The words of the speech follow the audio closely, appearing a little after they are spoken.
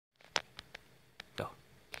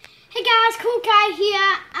guys, Cool Guy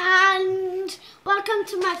here, and welcome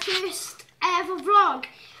to my first ever vlog.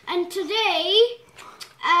 And today,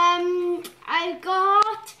 I've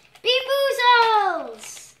got BEAN BOOZLED.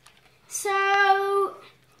 So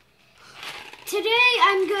today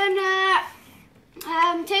I'm gonna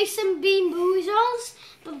taste some BEAN BOOZLED.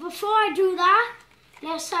 But before I do that,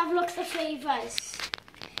 let's have a look at the flavours.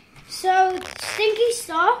 So Stinky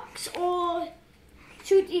Socks or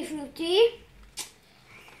Tutti Frutti,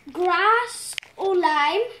 grass or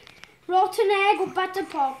lime, rotten egg or butter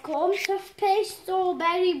popcorn, toothpaste or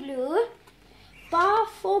berry blue,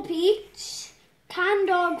 bath or peach, canned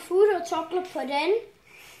dog food or chocolate pudding,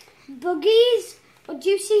 boogies or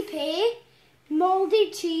juicy pear, mouldy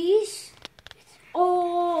cheese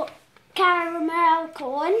or caramel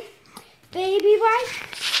corn, baby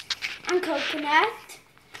wipes and coconut,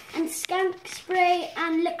 and skunk spray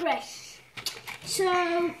and licorice.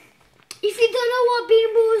 So if you don't know what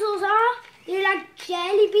BEAN BOOZLED are, they're like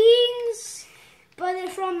jelly beans, but they're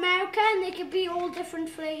from America and they can be all different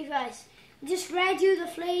flavours. Just read you the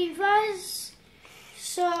flavours,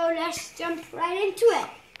 so let's jump right into it.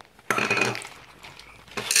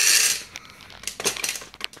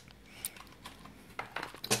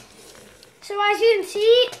 So as you can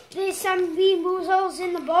see, there's some BEAN BOOZLED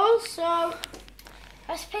in the bowl, so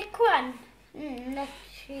let's pick one. Let's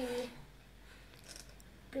see.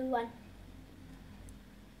 Blue one.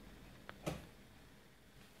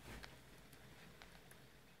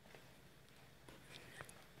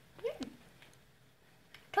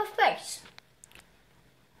 Toothpaste.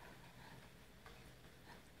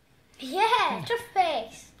 Yeah,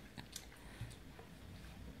 toothpaste.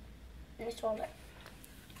 Let me swallow it.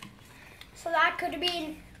 So that could have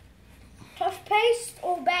been toothpaste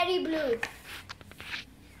or berry blue.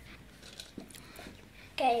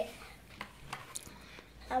 Okay.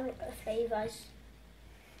 Have a look at the flavours.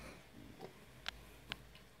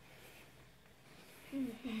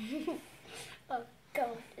 Oh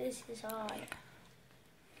god, this is hard.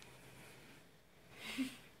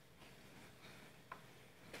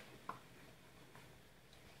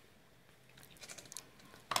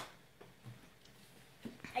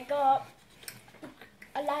 I got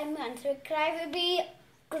a lime one, so it could either be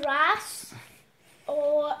grass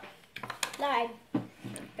or lime. I'm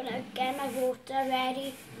gonna get my water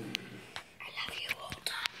ready. I love you,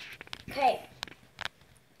 water. Okay.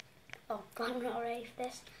 Oh god, I'm not ready for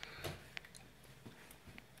this.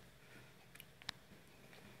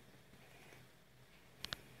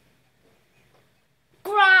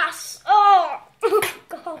 Grass! Oh,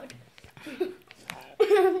 god.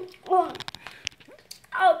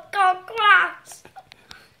 Oh god, grass!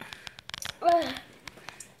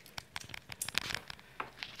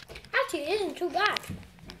 Actually, it isn't too bad.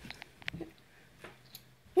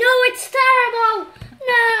 No, it's terrible!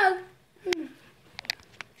 No!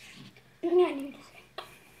 I need to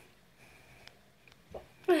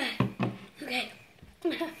think. Okay.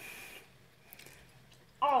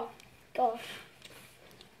 Oh, gosh.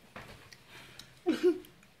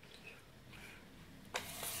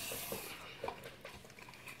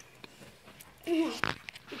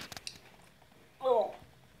 Oh.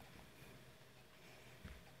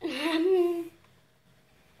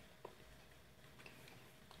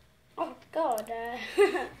 Oh god.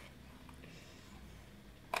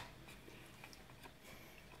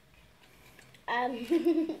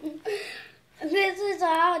 This is a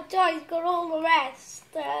hard choice, got all the rest.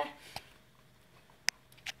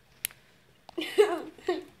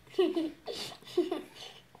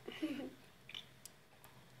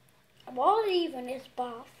 What even is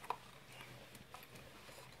bath?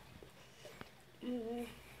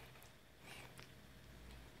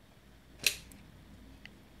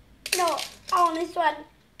 No, on this one.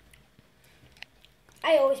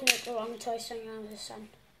 I always make the wrong choice when I'm the sun.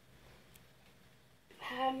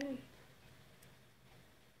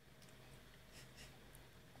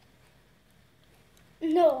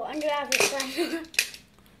 No, I'm gonna have this one.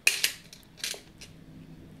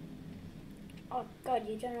 Oh god,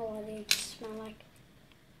 you don't know what they smell like.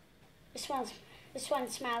 This one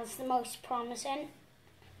smells the most promising.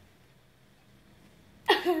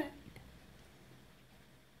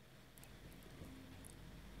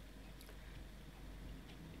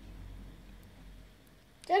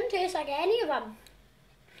 Doesn't taste like any of them.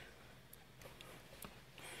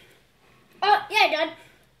 Oh, yeah, it does.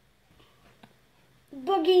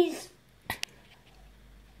 Boogies.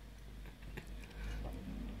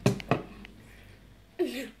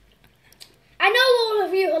 I know all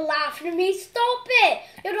of you are laughing at me. Stop it.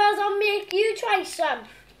 Otherwise I'll make you try some.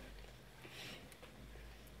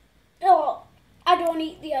 Oh, I don't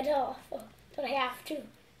eat the other half, but I have to.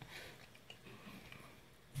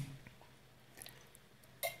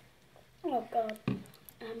 Oh God.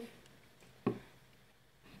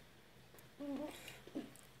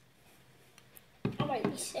 I might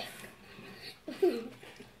be sick.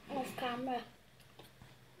 Off camera.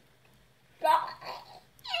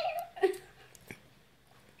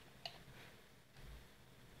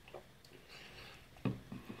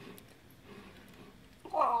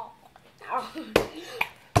 Oh.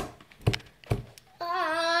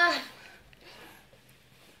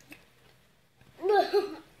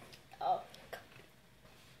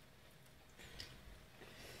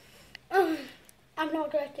 I'm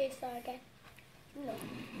not going to taste that again. No.